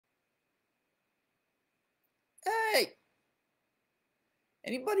Hey,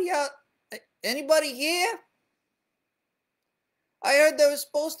 anybody out? Anybody here? I heard there was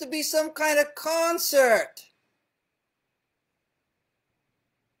supposed to be some kind of concert.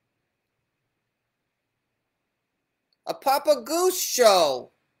 A Papa Goose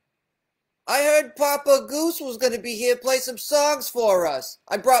show. I heard Papa Goose was going to be here to play some songs for us.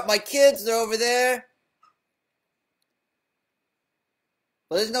 I brought my kids, they're over there.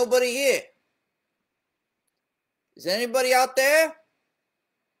 But there's nobody here. Is anybody out there?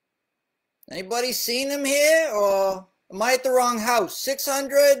 Anybody seen him here? Or am I at the wrong house?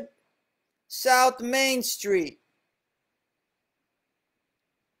 600 South Main Street.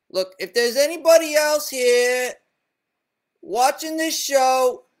 Look, if there's anybody else here watching this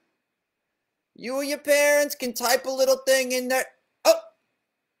show, you or your parents can type a little thing in there. Oh!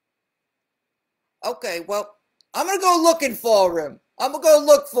 Okay, well, I'm going to go looking for him. I'm going to go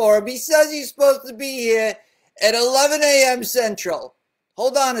look for him. He says he's supposed to be here at 11 a.m. Central.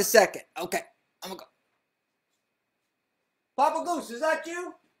 Hold on a second. Okay, I'm going to go. Papa Goose, is that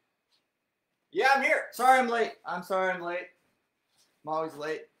you? Yeah, I'm here. Sorry I'm late. I'm sorry I'm late. I'm always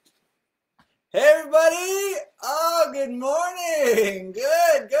late. Hey, everybody. Oh, good morning.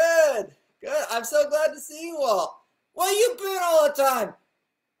 Good. I'm so glad to see you all. Where you been all the time?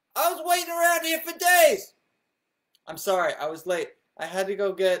 I was waiting around here for days. I'm sorry, I was late. I had to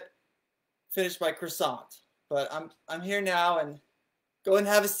go finish my croissant. But I'm here now, and go and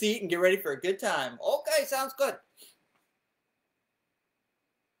have a seat and get ready for a good time. Okay, sounds good.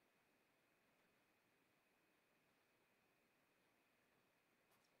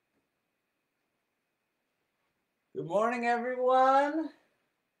 Good morning, everyone.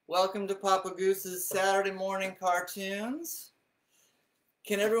 Welcome to Papa Goose's Saturday morning cartoons.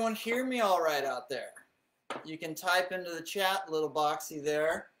 Can everyone hear me all right out there? You can type into the chat little boxy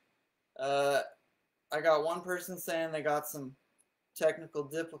there. I got one person saying they got some technical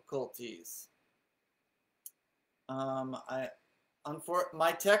difficulties. My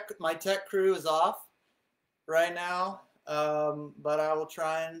tech crew is off right now, but I'll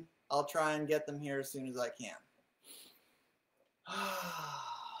try and get them here as soon as I can.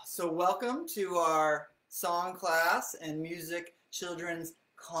 So welcome to our song class and music children's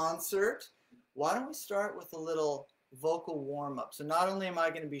concert. Why don't we start with a little vocal warm-up? So not only am I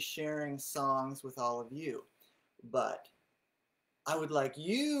going to be sharing songs with all of you, but I would like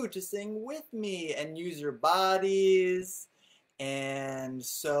you to sing with me and use your bodies. And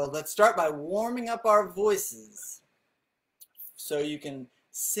so let's start by warming up our voices. So you can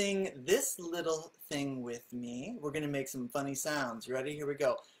sing this little thing with me. We're going to make some funny sounds. Ready? Here we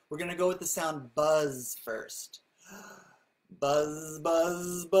go. We're going to go with the sound buzz first. Buzz,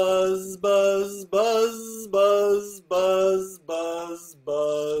 buzz, buzz, buzz, buzz, buzz, buzz, buzz,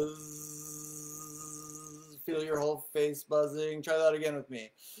 buzz. Feel your whole face buzzing. Try that again with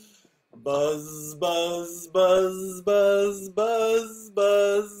me. Buzz, buzz, buzz, buzz, buzz,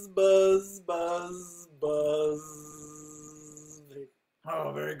 buzz, buzz, buzz, buzz.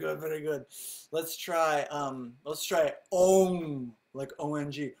 Oh, very good, very good. Let's try ong, like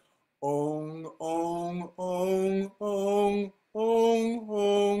O-N-G. Ong, ong, ong, ong, ong,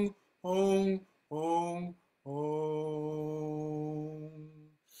 ong, ong, ong, ong.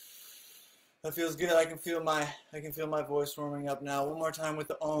 That feels good. I can feel my voice warming up now. One more time with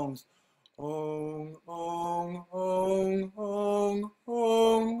the ongs. Ong, ong, ong, ong,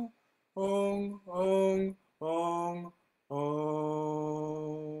 ong, ong, ong, ong,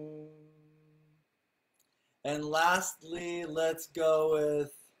 ong. And lastly, let's go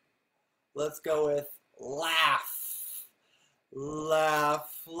with laugh.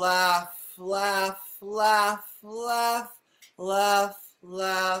 Laugh, laugh, laugh, laugh, laugh, laugh,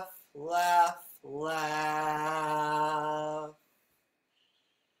 laugh, laugh, laugh.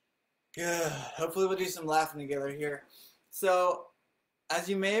 Good. Hopefully we'll do some laughing together here. So, as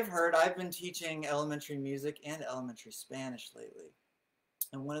you may have heard, I've been teaching elementary music and elementary Spanish lately.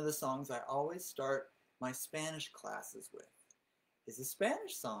 And one of the songs I always start my Spanish classes with is a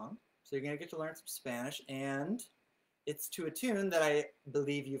Spanish song. So you're going to get to learn some Spanish, and it's to a tune that I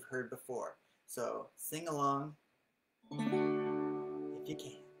believe you've heard before. So sing along if you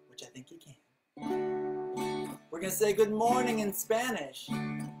can, which I think you can. We're going to say good morning in Spanish.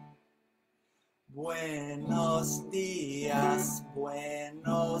 Buenos días,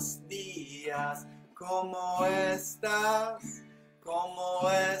 ¿cómo estás? ¿Cómo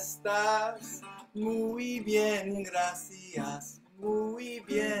estás? Muy bien, gracias. Muy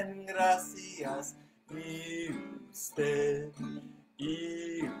bien, gracias. ¿Y usted?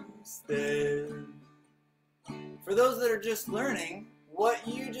 ¿Y usted? For those that are just learning, what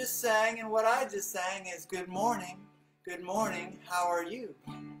you just sang and what I just sang is good morning, how are you?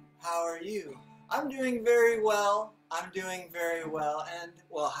 How are you? I'm doing very well, and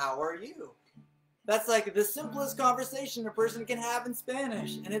well, how are you? That's like the simplest conversation a person can have in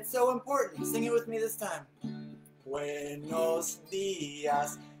Spanish, and it's so important. Sing it with me this time. Buenos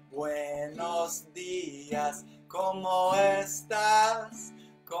días, ¿cómo estás?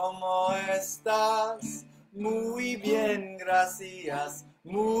 ¿Cómo estás? Muy bien, gracias,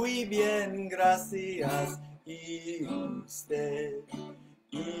 muy bien, gracias. ¿Y usted?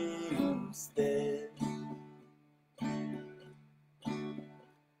 ¿Y usted?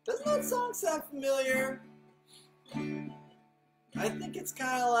 Doesn't that song sound familiar? I think it's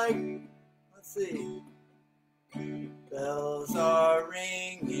kind of like, let's see. Bells are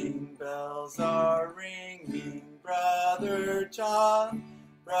ringing, Brother John,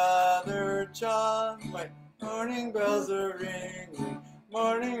 wait, morning bells are ringing,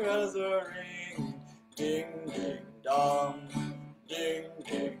 ding, ding, dong, ding,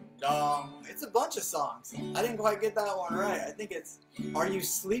 ding, dong. It's a bunch of songs. I didn't quite get that one right. I think it's, are you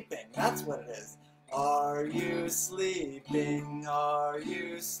sleeping? That's what it is. Are you sleeping,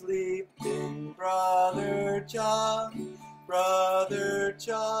 Brother John,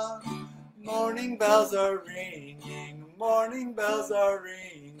 morning bells are ringing,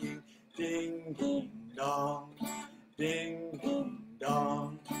 ding, ding, dong, ding, ding,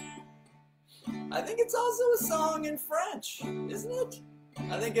 dong. I think it's also a song in French, isn't it?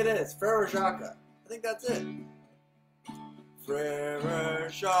 I think it is, Frère Jacques. I think that's it. Frère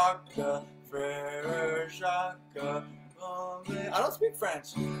Jacques, I don't speak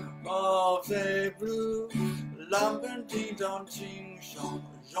French. Oh, c'est bleu, lampenting, dancing,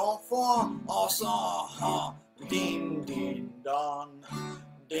 j'enfant, ensemble, ding, ding, don,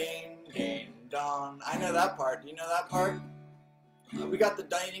 ding, ding, don. I know that part. Do you know that part? We got the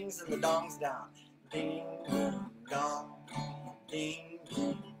dings and the dongs down. Ding, ding, dong, ding,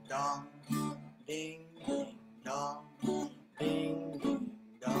 ding, dong, ding, ding, dong, ding, ding,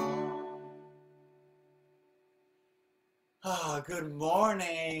 dong. Good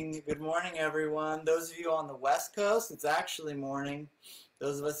morning. Good morning, everyone. Those of you on the West Coast, it's actually morning.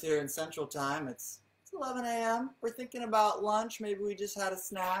 Those of us here in Central Time, it's 11 a.m. We're thinking about lunch. Maybe we just had a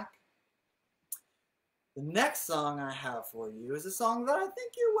snack. The next song I have for you is a song that I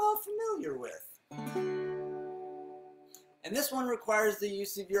think you're well familiar with. And this one requires the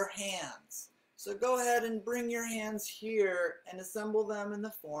use of your hands. So go ahead and bring your hands here and assemble them in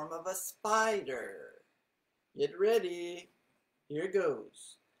the form of a spider. Get ready. Here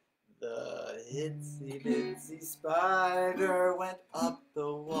goes. The itsy bitsy spider went up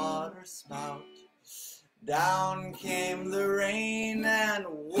the water spout. Down came the rain and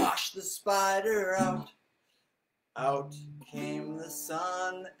washed the spider out. Out came the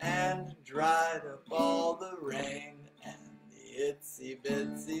sun and dried up all the rain. And the itsy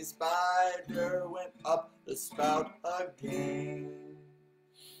bitsy spider went up the spout again.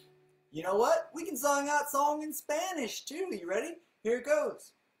 You know what? We can sing that song in Spanish too. You ready? Here it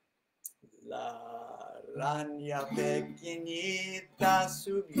goes. La araña pequeñita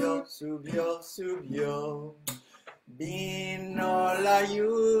subió, subió, subió. Vino la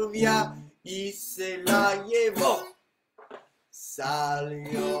lluvia y se la llevó.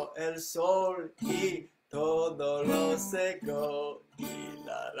 Salió el sol y todo lo secó. Y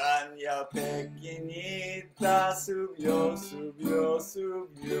la araña pequeñita subió, subió,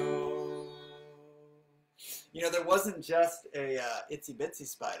 subió. You know, there wasn't just a itsy bitsy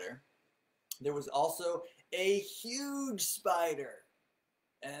spider. There was also a huge spider.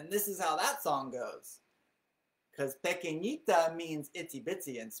 And this is how that song goes. Because pequeñita means itsy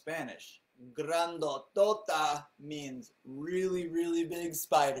bitsy in Spanish. Grandotota means really, really big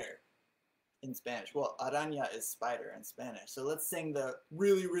spider in Spanish. Well, araña is spider in Spanish. So let's sing the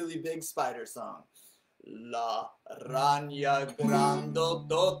really, really big spider song. La araña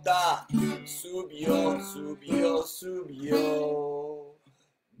grandotota subió, subió, subió.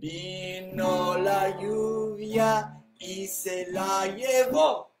 Vino la lluvia y se la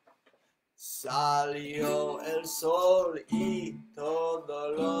llevó. Salió el sol y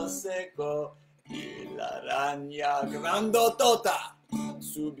todo lo secó. Y la araña grandotota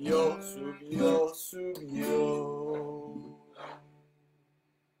subió, subió, subió.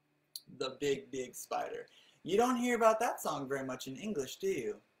 The big, big spider. You don't hear about that song very much in English, do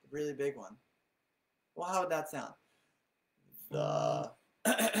you? The really big one. Well, how would that sound? The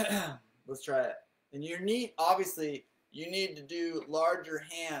let's try it. And obviously, you need to do larger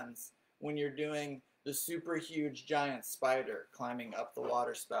hands when you're doing the super huge giant spider climbing up the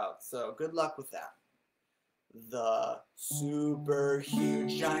water spout. So good luck with that. The super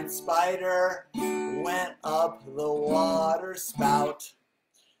huge giant spider went up the water spout.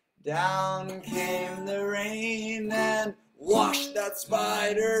 Down came the rain and washed that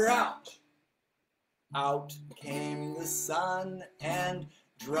spider out. Out came the sun and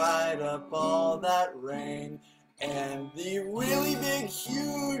dried up all that rain. And the really big,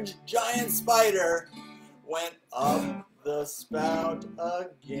 huge, giant spider went up the spout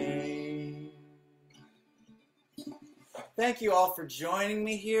again. Thank you all for joining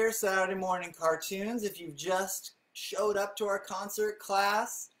me here, Saturday Morning Cartoons. If you've just showed up to our concert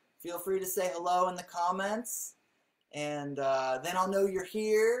class, feel free to say hello in the comments. And then I'll know you're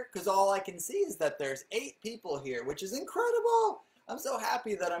here, because all I can see is that there's 8 people here, which is incredible. I'm so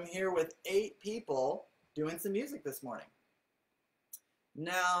happy that I'm here with 8 people doing some music this morning.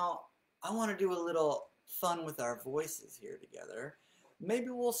 Now, I want to do a little fun with our voices here together. Maybe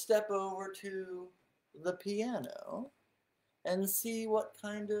we'll step over to the piano and see what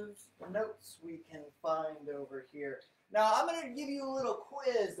kind of notes we can find over here. Now, I'm going to give you a little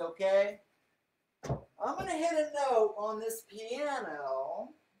quiz, okay? I'm going to hit a note on this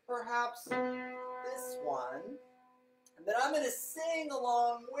piano, perhaps this one, and then I'm going to sing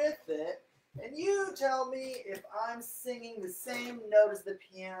along with it, and you tell me if I'm singing the same note as the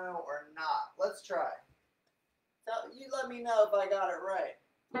piano or not. Let's try. You let me know if I got it right.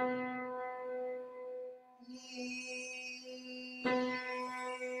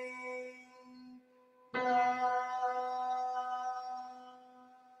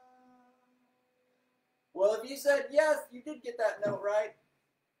 Well, if you said yes, you did get that note right.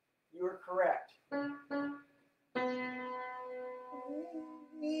 You were correct.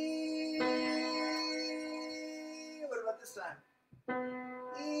 What about this time?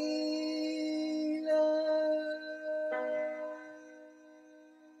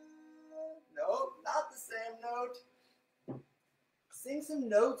 Nope, not the same note. Sing some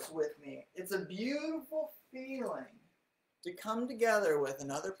notes with me. It's a beautiful feeling to come together with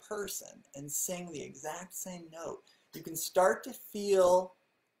another person and sing the exact same note. You can start to feel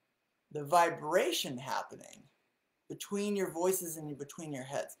the vibration happening between your voices and between your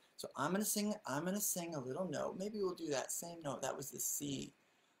heads. So I'm gonna sing a little note. Maybe we'll do that same note. That was the C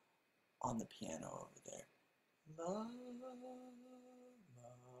on the piano over there. La, la,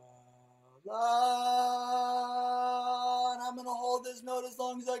 la. And I'm gonna hold this note as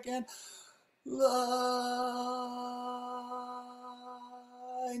long as I can. La.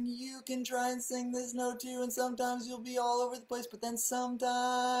 And you can try and sing this note too, and sometimes you'll be all over the place, but then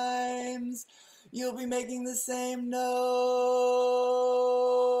sometimes you'll be making the same note.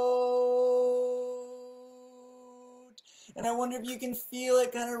 And I wonder if you can feel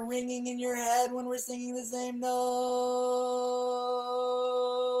it kind of ringing in your head when we're singing the same note.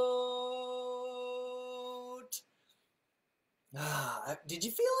 Did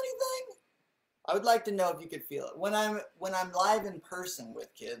you feel anything? I would like to know if you could feel it. When I'm live in person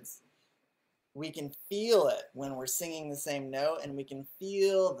with kids, we can feel it when we're singing the same note, and we can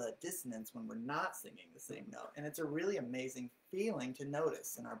feel the dissonance when we're not singing the same note. And it's a really amazing feeling to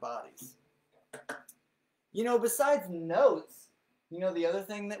notice in our bodies. You know, besides notes, you know the other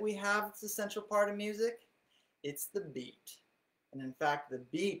thing that we have that's an essential part of music? It's the beat. And in fact, the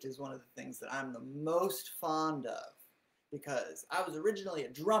beat is one of the things that I'm the most fond of, because I was originally a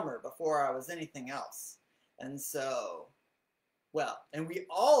drummer before I was anything else. And so, well, and we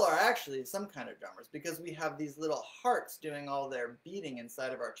all are actually some kind of drummers, because we have these little hearts doing all their beating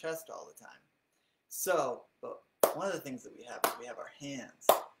inside of our chest all the time. So, but one of the things that we have is we have our hands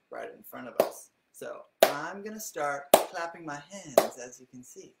right in front of us. So I'm going to start clapping my hands, as you can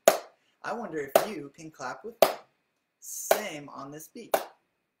see. I wonder if you can clap with me. Same on this beat.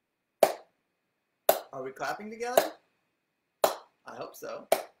 Are we clapping together? I hope so.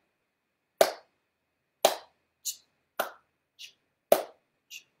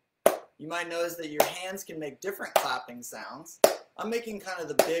 You might notice that your hands can make different clapping sounds. I'm making kind of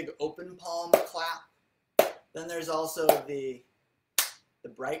the big open palm clap. Then there's also the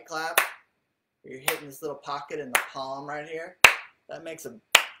bright clap, where you're hitting this little pocket in the palm right here. That makes a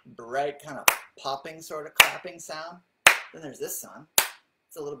bright kind of popping sort of clapping sound. Then there's this one.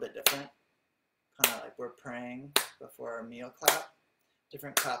 It's a little bit different. Kind of like we're praying before our meal clap.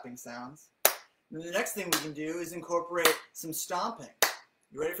 Different clapping sounds. And the next thing we can do is incorporate some stomping.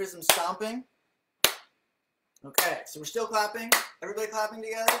 You ready for some stomping? Okay, so we're still clapping. Everybody clapping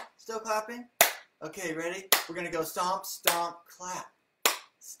together? Still clapping? Okay, ready? We're going to go stomp, stomp, clap.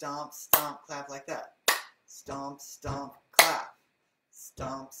 Stomp, stomp, clap like that. Stomp, stomp, clap.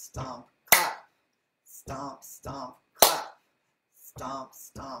 Stomp, stomp, clap. Stomp, stomp, clap. Stomp,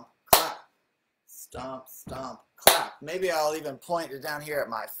 stomp, clap. stomp, stomp, clap. Maybe I'll even point it down here at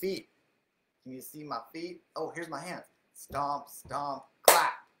my feet. Can you see my feet? Oh, here's my hands. Stomp, stomp,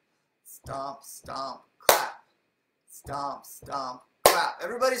 clap. Stomp, stomp, clap. Stomp, stomp, clap.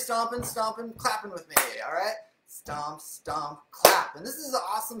 Everybody stomping, stomping, clapping with me, all right? Stomp, stomp, clap. And this is an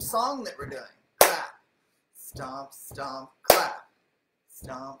awesome song that we're doing. Clap. Stomp, stomp, clap.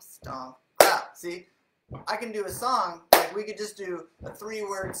 Stomp, stomp, clap. See, I can do a song, like we could just do a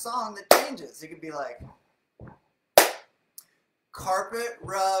 3-word song that changes. It could be like, carpet,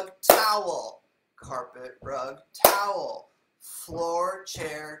 rug, towel. Carpet, rug, towel. Floor,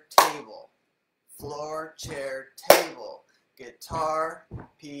 chair, table. Floor, chair, table. Guitar,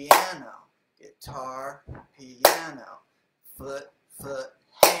 piano. Guitar, piano. Foot, foot,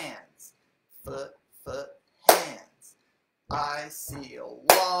 hands. Foot, foot, hands. I see a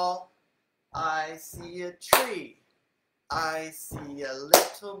wall. I see a tree. I see a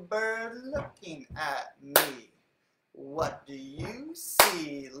little bird looking at me. What do you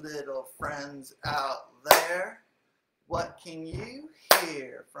see, little friends out there? What can you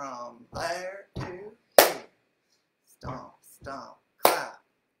hear from there to here? Stomp, stomp, clap.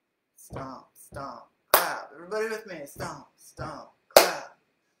 Stomp, stomp, clap. Everybody with me. Stomp, stomp, clap.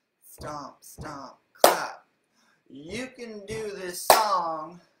 Stomp, stomp, clap. You can do this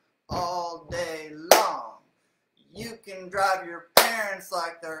song all day long. You can drive your parents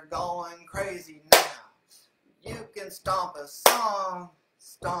like they're going crazy now. You can stomp a song,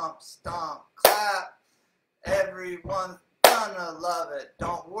 stomp, stomp, clap. Everyone's gonna love it.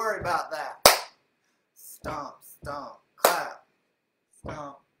 Don't worry about that. Stomp, stomp, clap.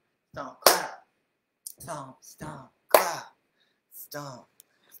 Stomp, stomp, clap. Stomp, stomp, clap. Stomp,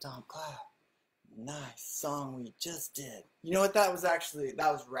 stomp, clap. Nice song we just did. You know what that was actually?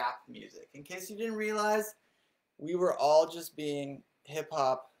 That was rap music. In case you didn't realize, we were all just being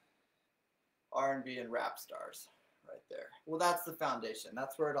hip-hop, R&B, and rap stars right there. Well, that's the foundation.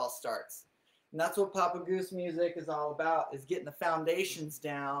 That's where it all starts. And that's what Papa Goose music is all about, is getting the foundations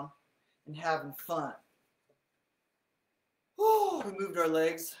down and having fun. Oh, we moved our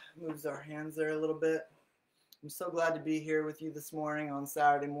legs, moved our hands there a little bit. I'm so glad to be here with you this morning on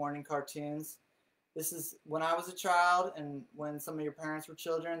Saturday Morning Cartoons. This is when I was a child and when some of your parents were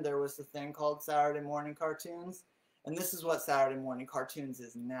children, there was a thing called Saturday Morning Cartoons. And this is what Saturday Morning Cartoons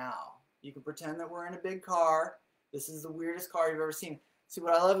is now. You can pretend that we're in a big car. This is the weirdest car you've ever seen. See,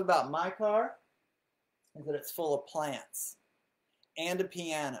 what I love about my car is that it's full of plants and a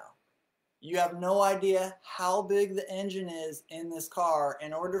piano. You have no idea how big the engine is in this car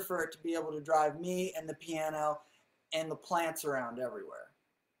in order for it to be able to drive me and the piano and the plants around everywhere.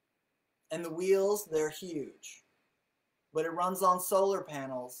 And the wheels, they're huge. But it runs on solar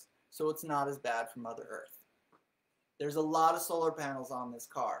panels, so it's not as bad for Mother Earth. There's a lot of solar panels on this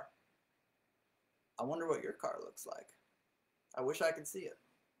car. I wonder what your car looks like. I wish I could see it.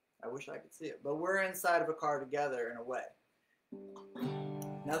 I wish I could see it. But we're inside of a car together in a way.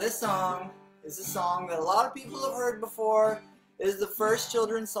 Now this song is a song that a lot of people have heard before. It is the first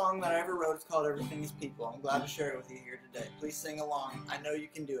children's song that I ever wrote. It's called Everything is People. I'm glad to share it with you here today. Please sing along. I know you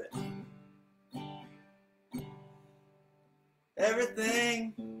can do it.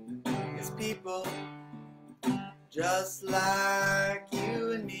 Everything is people, just like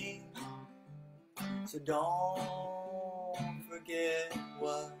you and me. So don't forget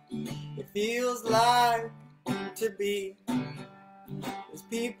what it feels like to be. There's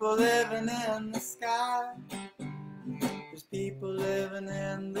people living in the sky. There's people living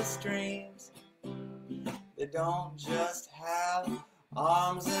in the streams. They don't just have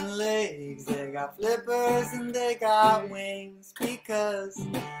arms and legs. They got flippers and they got wings. Because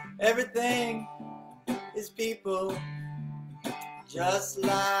everything is people, just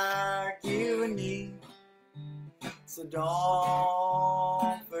like you and me. So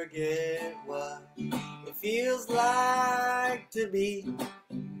don't forget what it feels like to be.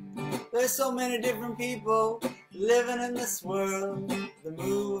 There's so many different people living in this world. They're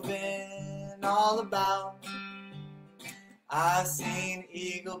moving all about. I've seen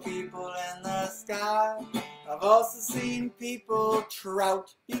eagle people in the sky. I've also seen people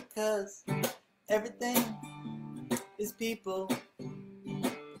trout, because everything is people,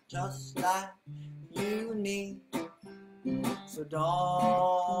 just like you and me. So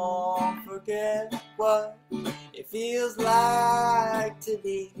don't forget what it feels like to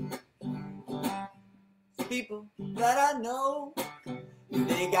be. The people that I know,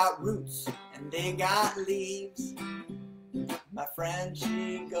 they got roots and they got leaves. My friend,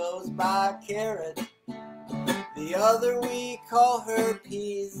 she goes by Carrot. The other we call her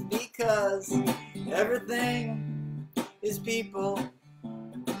Peas, because everything is people,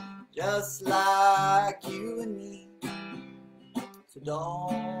 just like you and me. So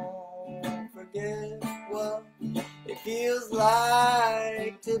don't forget what it feels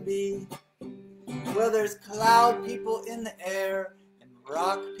like to be. Well, there's cloud people in the air and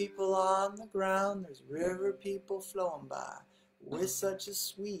rock people on the ground. There's river people flowing by with such a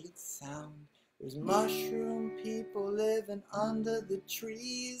sweet sound. There's mushroom people living under the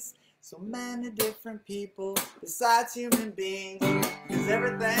trees. So many different people besides human beings. 'Cause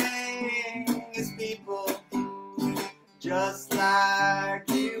everything is people just like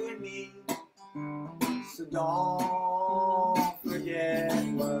you and me. So don't forget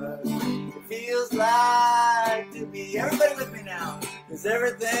what it feels like to be. Everybody with me now. 'Cause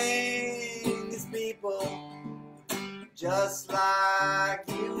everything is people just like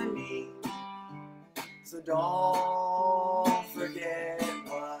you and me. So don't forget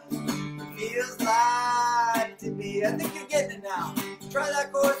what it feels like to be. I think you're getting it now. Try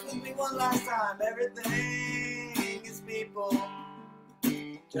that chorus with me one last time. Everything is people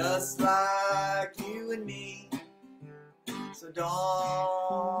just like you and me. So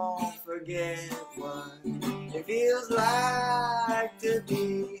don't forget what it feels like to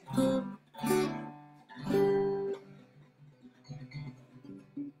be.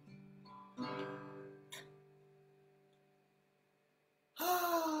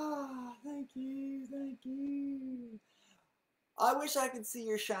 Thank you, thank you. I wish I could see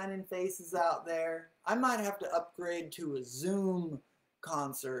your shining faces out there. I might have to upgrade to a Zoom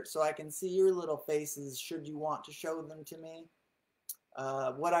concert so I can see your little faces should you want to show them to me.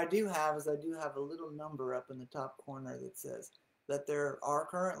 What I do have is I do have a little number up in the top corner that says that there are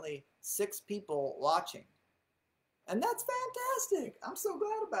currently 6 people watching. And that's fantastic. I'm so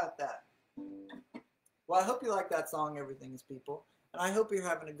glad about that. Well, I hope you like that song, Everything is People. And I hope you're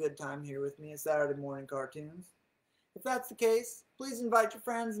having a good time here with me at Saturday Morning Cartoons. If that's the case, please invite your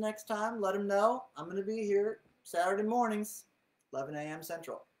friends next time. Let them know I'm going to be here Saturday mornings, 11 a.m.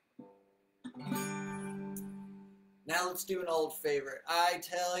 Central. Now let's do an old favorite. I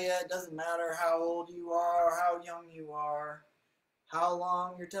tell you, it doesn't matter how old you are, or how young you are, how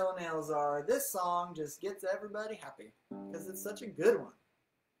long your toenails are. This song just gets everybody happy because it's such a good one.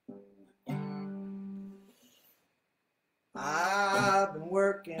 I've been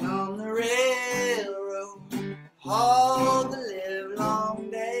working on the railroad all the live long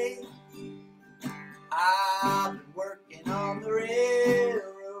day. I've been working on the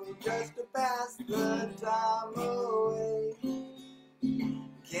railroad just to pass the time away.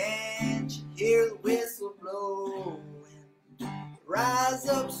 Can't you hear the whistle blowing? Rise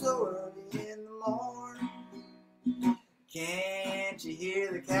up so early in the morning. Can't you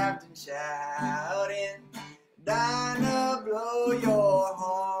hear the captain shouting? Dinah, blow your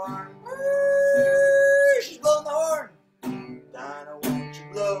horn. She's blowing the horn. Dinah, won't you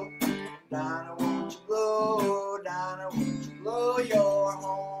blow? Dinah, won't you blow? Dinah, won't you blow your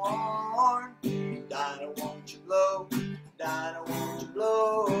horn? Dinah, won't you blow? Dinah, won't you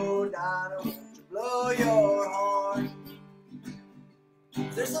blow? Dinah, won't you blow your horn?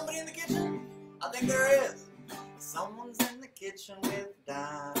 Is there somebody in the kitchen? I think there is. Someone's in the kitchen with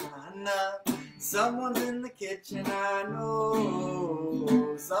Dinah. Someone's in the kitchen, I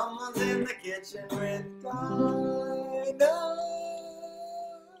know. Someone's in the kitchen with Dinah.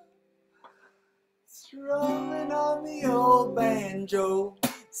 Strumming on the old banjo,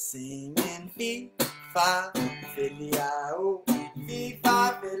 singing fee-fi, fiddly-I-O,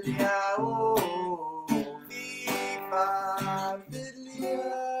 fee-fi, fiddly-I-O, fee-fi,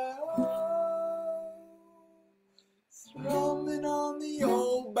 fiddly-I-O. Strumming on the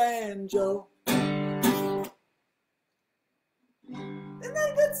old banjo. Isn't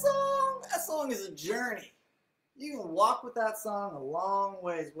that a good song? That song is a journey. You can walk with that song a long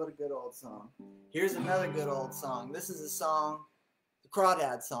ways. What a good old song. Here's another good old song. This is a song, the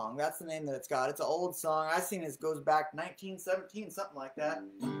Crawdad song. That's the name that it's got. It's an old song. I've seen it goes back 1917, something like that.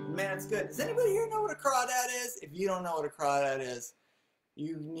 Man, it's good. Does anybody here know what a crawdad is? If you don't know what a crawdad is,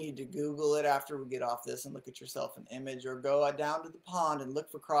 you need to Google it after we get off this and look at yourself an image, or go down to the pond and look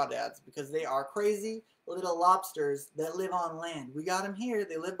for crawdads, because they are crazy little lobsters that live on land. We got them here.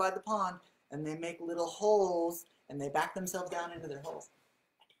 They live by the pond, and they make little holes, and they back themselves down into their holes.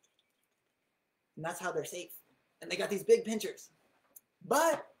 And that's how they're safe. And they got these big pinchers.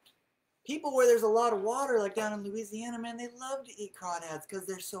 But people where there's a lot of water, like down in Louisiana, man, they love to eat crawdads because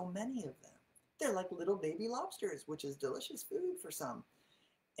there's so many of them. They're like little baby lobsters, which is delicious food for some.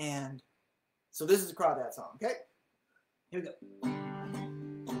 And so this is a crawdad song, okay? Here we go.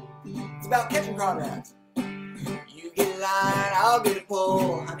 It's about catching crawdads. You get a line, I'll get a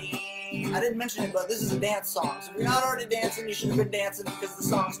pole, honey. I didn't mention it, but this is a dance song. So if you're not already dancing, you should have been dancing because the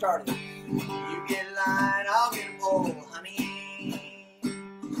song started. You get in line, I'll get a pole, honey.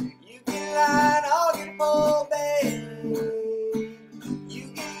 You get in line, I'll get a pole, babe. You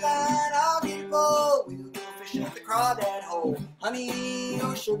get in line, I'll get a pole. We'll go fishing at the crawdad hole, honey,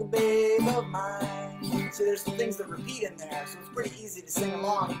 oh sugar babe of mine. See, there's some things that repeat in there, so it's pretty easy to sing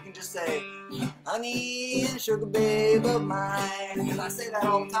along. You can just say, honey and sugar babe of mine. Because I say that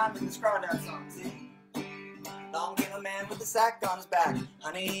all the time in this crawdad song, see? Long came a man with a sack on his back,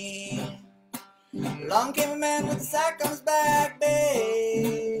 honey. Long came a man with a sack on his back,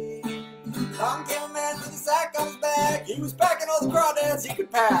 babe. Long came a man with a sack on his back. He was packing all the crawdads he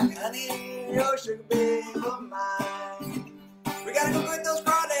could pack, honey, oh sugar babe of mine. We gotta go get those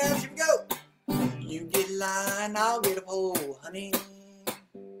crawdads, here we go. You get in line, I'll get a pole, honey.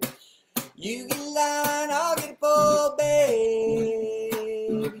 You get in line, I'll get a pole, babe.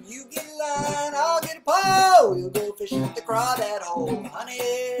 You get in line, I'll get a pole. We'll go fishing at the crawdad hole,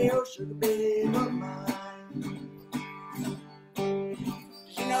 honey, oh sugar babe of mine. Did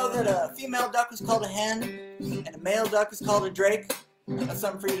you know that a female duck is called a hen and a male duck is called a drake? That's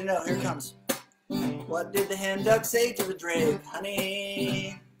something for you to know. Here it comes. What did the hen duck say to the drake,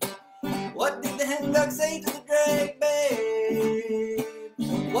 honey? What did the hen duck say to the drake, babe?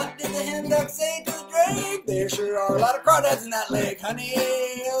 What did the hen duck say to the drake? There sure are a lot of crawdads in that lake, honey,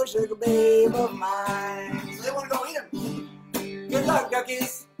 oh sugar babe of mine. So they want to go eat them. Good luck,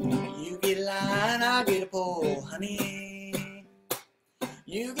 duckies. You get in line, I'll get a pole, honey.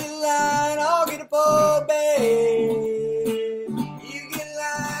 You get in line, I'll get a pole, babe. You get in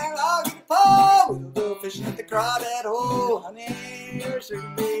line, I'll get a pole. We'll go fishing at the crawdad hole, honey, oh sugar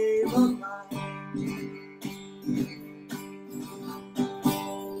babe of mine.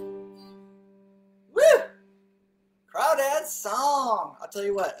 Crawdad song. I'll tell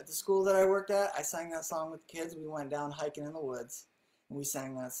you what, at the school that I worked at, I sang that song with the kids. We went down hiking in the woods, and we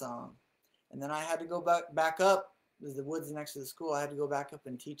sang that song. And then I had to go back up. There's the woods next to the school. I had to go back up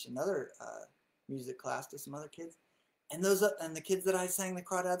and teach another music class to some other kids. And the kids that I sang the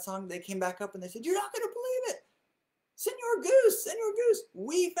Crawdad song, they came back up and they said, "You're not going to believe it. Senor Goose, Senor Goose,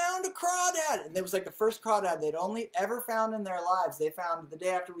 we found a crawdad." And it was like the first crawdad they'd only ever found in their lives. They found the day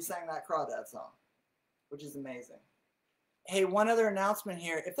after we sang that crawdad song, which is amazing. Hey, one other announcement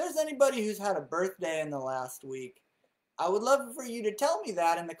here. If there's anybody who's had a birthday in the last week, I would love for you to tell me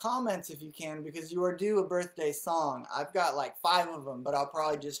that in the comments if you can, because you are due a birthday song. I've got like 5 of them, but I'll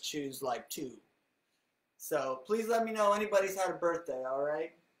probably just choose like 2. So please let me know anybody's had a birthday, all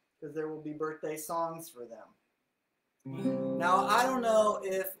right? Because there will be birthday songs for them. Now, I don't know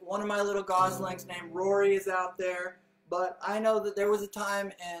if one of my little goslings named Rory is out there, but I know that there was a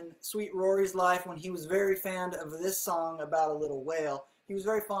time in sweet Rory's life when he was very fond of this song about a little whale. He was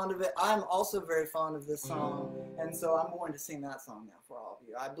very fond of it. I'm also very fond of this song, and so I'm going to sing that song now for all of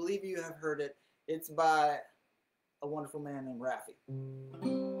you. I believe you have heard it. It's by a wonderful man named Raffi.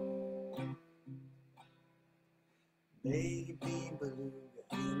 Baby beluga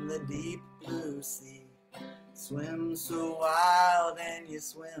in the deep blue sea, swim so wild and you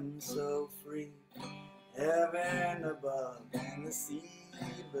swim so free. Heaven above and the sea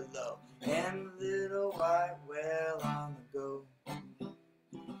below, and the little white whale on the go.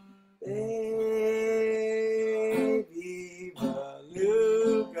 Baby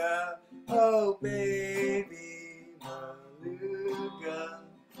beluga, oh baby beluga,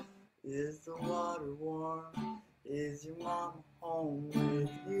 is the water warm? Is your mama home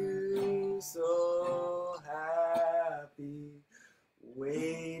with you? So happy.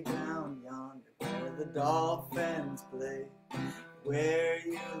 Way down yonder where the dolphins play, where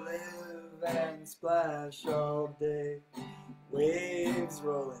you live and splash all day. Waves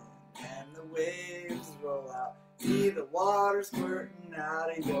roll in and the waves roll out, see the water squirting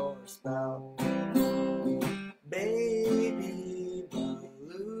out of your spout. Baby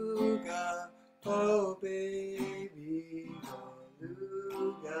beluga, oh baby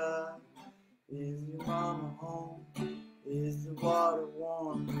beluga, is your mama home? Is the water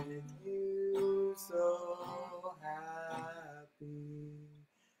warm with you? So happy.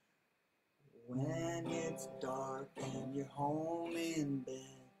 When it's dark and you're home in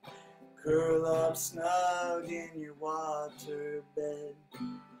bed, curl up snug in your water bed.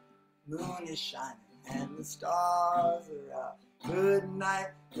 Moon is shining and the stars are out. Good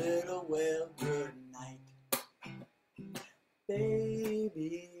night, little whale, good night.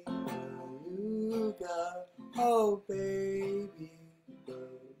 Baby beluga, oh baby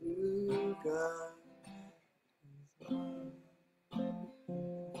beluga.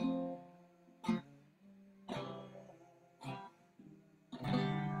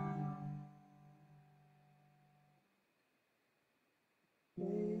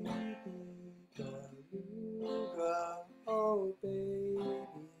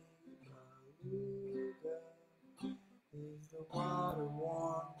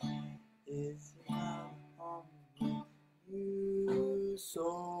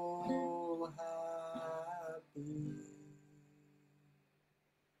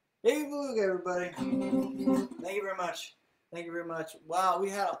 Baby Beluga, everybody. Thank you very much. Thank you very much. Wow, we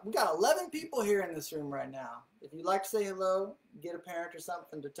got 11 people here in this room right now. If you'd like to say hello, get a parent or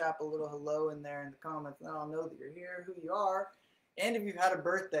something to tap a little hello in there in the comments, then I'll know that you're here, who you are, and if you've had a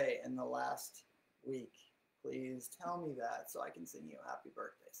birthday in the last week, please tell me that so I can sing you a happy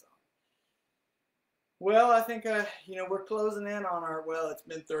birthday song. Well, I think we're closing in on our. Well, it's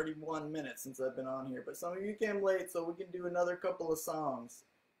been 31 minutes since I've been on here, but some of you came late, so we can do another couple of songs.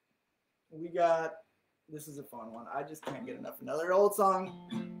 This is a fun one. I just can't get enough. Another old song.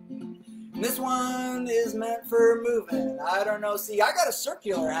 This one is meant for moving. I don't know. See, I got a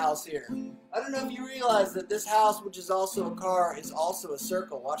circular house here. I don't know if you realize that this house, which is also a car, is also a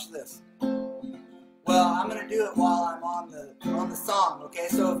circle. Watch this. Well, I'm gonna do it while I'm on the song. Okay.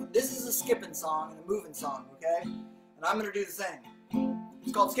 So this is a skipping song and a moving song. Okay. And I'm gonna do the same.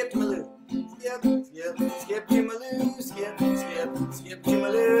 It's called Skip to My Lou. Skip, skip, skip to my Lou. Skip, skip, skip to my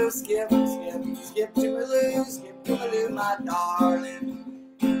Lou. Skip, skip, skip to my Lou. Skip to my Lou, my darling.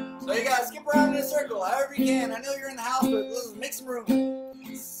 So you gotta skip around in a circle however you can. I know you're in the house, but let's make some room.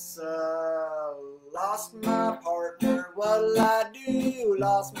 Lost my partner, what'll I do?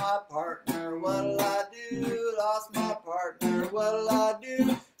 Lost my partner, what'll I do? Lost my partner, what'll I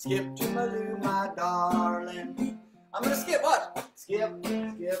do? Skip to my Lou, my darling. I'm gonna skip what? Skip,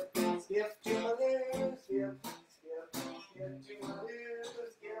 skip, skip to my Lou. Skip, skip, skip to my Lou.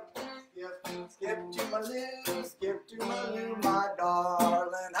 Skip, skip, skip to my Lou. Skip to my Lou, my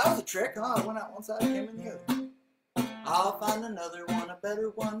darling. That was a trick, huh? I went out one side, came in the other. I'll find another one, a better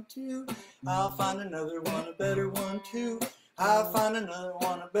one too. I'll find another one, a better one too. I'll find another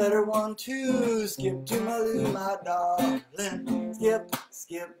one, a better one too. Skip to my Lou, my darling. Skip,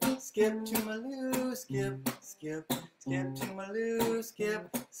 skip, skip to my Lou. Skip, skip, skip to my Lou.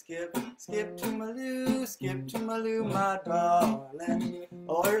 Skip, skip, skip to my Lou. Skip to my Lou, my darling.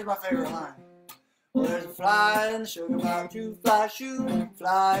 Oh, here's my favorite line. Well, there's a fly in the sugar bowl, shoot, fly, shoot,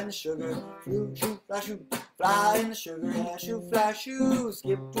 fly in the sugar, shoot, fly, shoot, fly in the sugar, yeah, shoot, fly, shoot,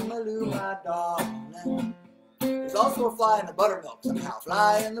 skip to my Lou, my darling. There's also a fly in the buttermilk somehow.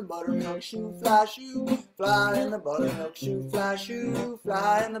 Fly in the buttermilk, shoot, fly, shoot, fly in the buttermilk, shoot, fly, shoot,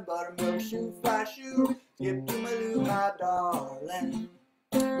 fly in the buttermilk, shoot, fly, shoot, skip to my Lou, my darling.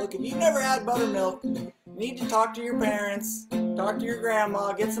 Look, if you've never had buttermilk, you need to talk to your parents, talk to your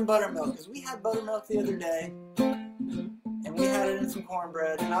grandma, get some buttermilk. Because we had buttermilk the other day, and we had it in some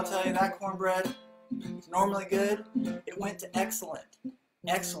cornbread. And I'll tell you, that cornbread is normally good. It went to excellent.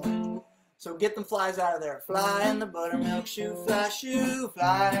 Excellent. So get them flies out of there. Fly in the buttermilk, shoot, fly, shoot.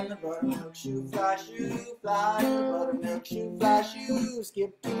 Fly in the buttermilk, shoot, fly, shoot. Fly in the buttermilk, shoot, fly, shoot.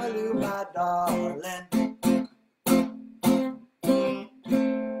 Skip to my Lou, my darling.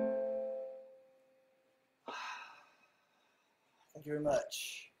 Thank you very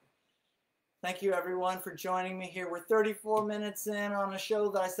much. Thank you everyone for joining me here. We're 34 minutes in on a show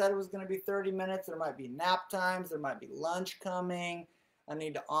that I said it was going to be 30 minutes. There might be nap times. There might be lunch coming. I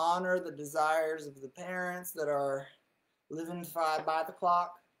need to honor the desires of the parents that are living by the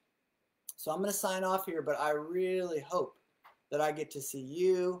clock. So I'm going to sign off here, but I really hope that I get to see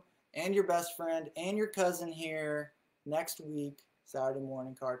you and your best friend and your cousin here next week, Saturday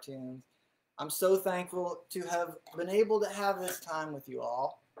morning cartoons. I'm so thankful to have been able to have this time with you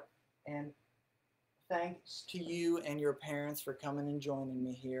all. And thanks to you and your parents for coming and joining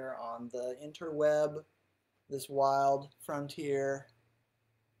me here on the interweb, this wild frontier.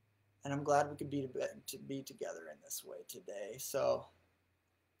 And I'm glad we could be together in this way today. So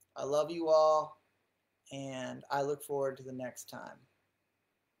I love you all, and I look forward to the next time.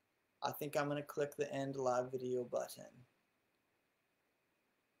 I think I'm going to click the end live video button.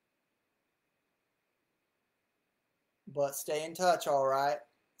 But stay in touch, all right?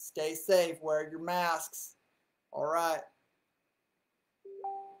 Stay safe. Wear your masks. All right.